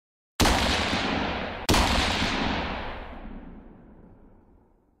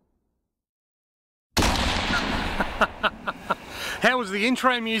How was the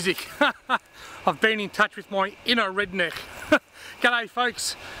intro music? I've been in touch with my inner redneck. G'day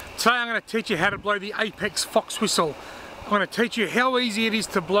folks, today I'm going to teach you how to blow the Apex fox whistle. I'm going to teach you how easy it is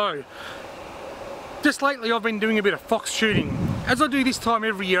to blow. Just lately I've been doing a bit of fox shooting. As I do this time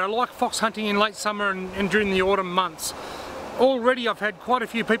every year, I like fox hunting in late summer and during the autumn months. Already I've had quite a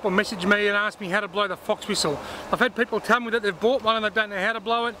few people message me and ask me how to blow the fox whistle. I've had people tell me that they've bought one and they don't know how to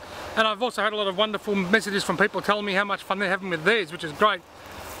blow it, and I've also had a lot of wonderful messages from people telling me how much fun they're having with theirs, which is great.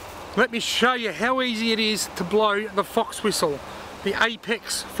 Let me show you how easy it is to blow the fox whistle, the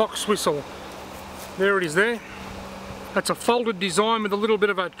Apex fox whistle. There it is there. That's a folded design with a little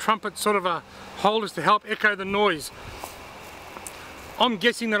bit of a trumpet sort of a holders to help echo the noise. I'm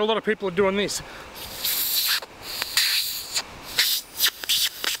guessing that a lot of people are doing this.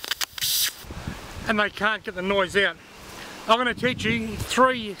 And they can't get the noise out. I'm going to teach you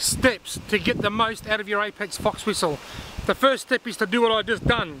 3 steps to get the most out of your Apex fox whistle. The first step is to do what I just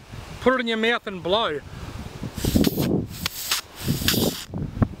done. Put it in your mouth and blow.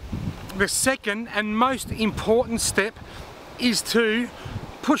 The second and most important step is to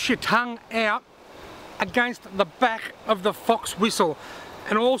push your tongue out against the back of the fox whistle.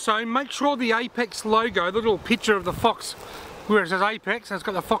 And also make sure the Apex logo, the little picture of the fox where it says Apex and it's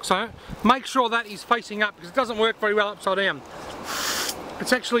got the fox on it, make sure that is facing up, because it doesn't work very well upside down.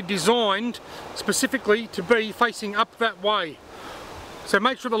 It's actually designed specifically to be facing up that way. So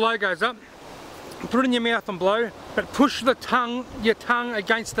make sure the logo's up, put it in your mouth and blow, but push the tongue, your tongue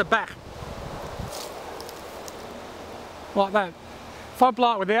against the back. Like that. If I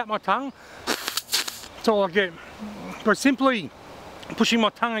blow it without my tongue, that's all I get. By simply pushing my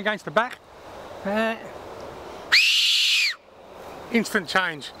tongue against the back, instant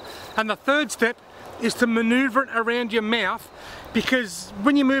change. And the third step is to maneuver it around your mouth, because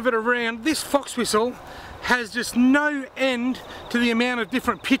when you move it around, this fox whistle has just no end to the amount of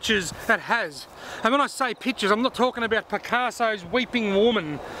different pitches it has. And when I say pitches, I'm not talking about Picasso's Weeping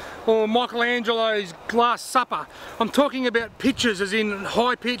Woman or Michelangelo's Glass Supper. I'm talking about pitches as in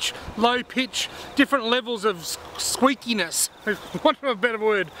high pitch, low pitch, different levels of squeakiness, what a better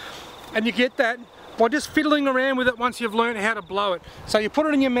word. And you get that by just fiddling around with it once you've learned how to blow it. So you put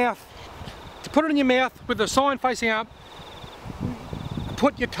it in your mouth, with the sign facing up,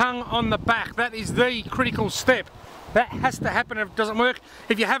 put your tongue on the back. That is the critical step. That has to happen if it doesn't work.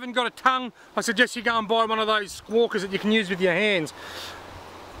 If you haven't got a tongue, I suggest you go and buy one of those squawkers that you can use with your hands.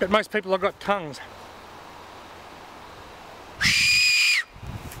 But most people have got tongues.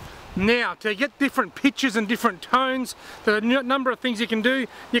 Now, to get different pitches and different tones, there are a number of things you can do.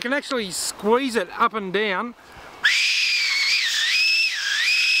 You can actually squeeze it up and down.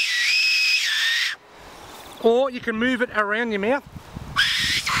 Or you can move it around your mouth.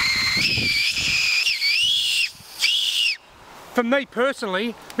 For me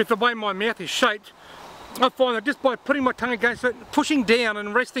personally, with the way my mouth is shaped, I find that just by putting my tongue against it, pushing down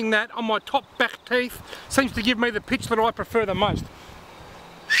and resting that on my top back teeth seems to give me the pitch that I prefer the most.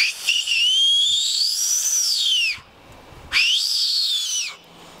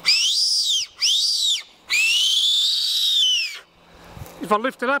 If I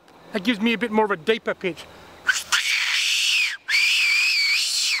lift it up, it gives me a bit more of a deeper pitch.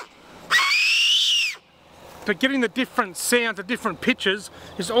 But getting the different sounds, the different pitches,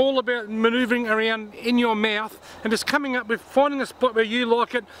 is all about manoeuvring around in your mouth and just coming up with finding a spot where you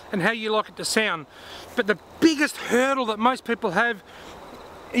like it and how you like it to sound. But the biggest hurdle that most people have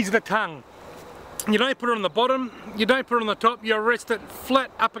is the tongue. You don't put it on the bottom, you don't put it on the top, you rest it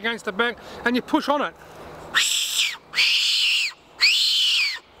flat up against the back and you push on it.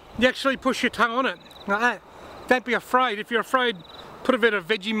 You actually push your tongue on it, like that. Don't be afraid. If you're afraid, put a bit of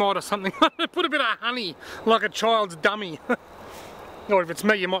Vegemite or something. Put a bit of honey, like a child's dummy. Or if it's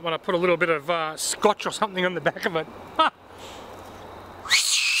me, you might want to put a little bit of scotch or something on the back of it.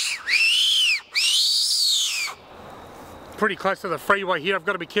 Pretty close to the freeway here. I've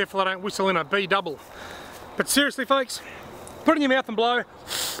got to be careful I don't whistle in a B double. But seriously folks, put it in your mouth and blow.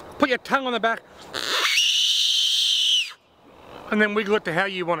 Put your tongue on the back. And then wiggle it to how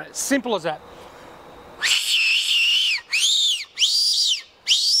you want it. Simple as that.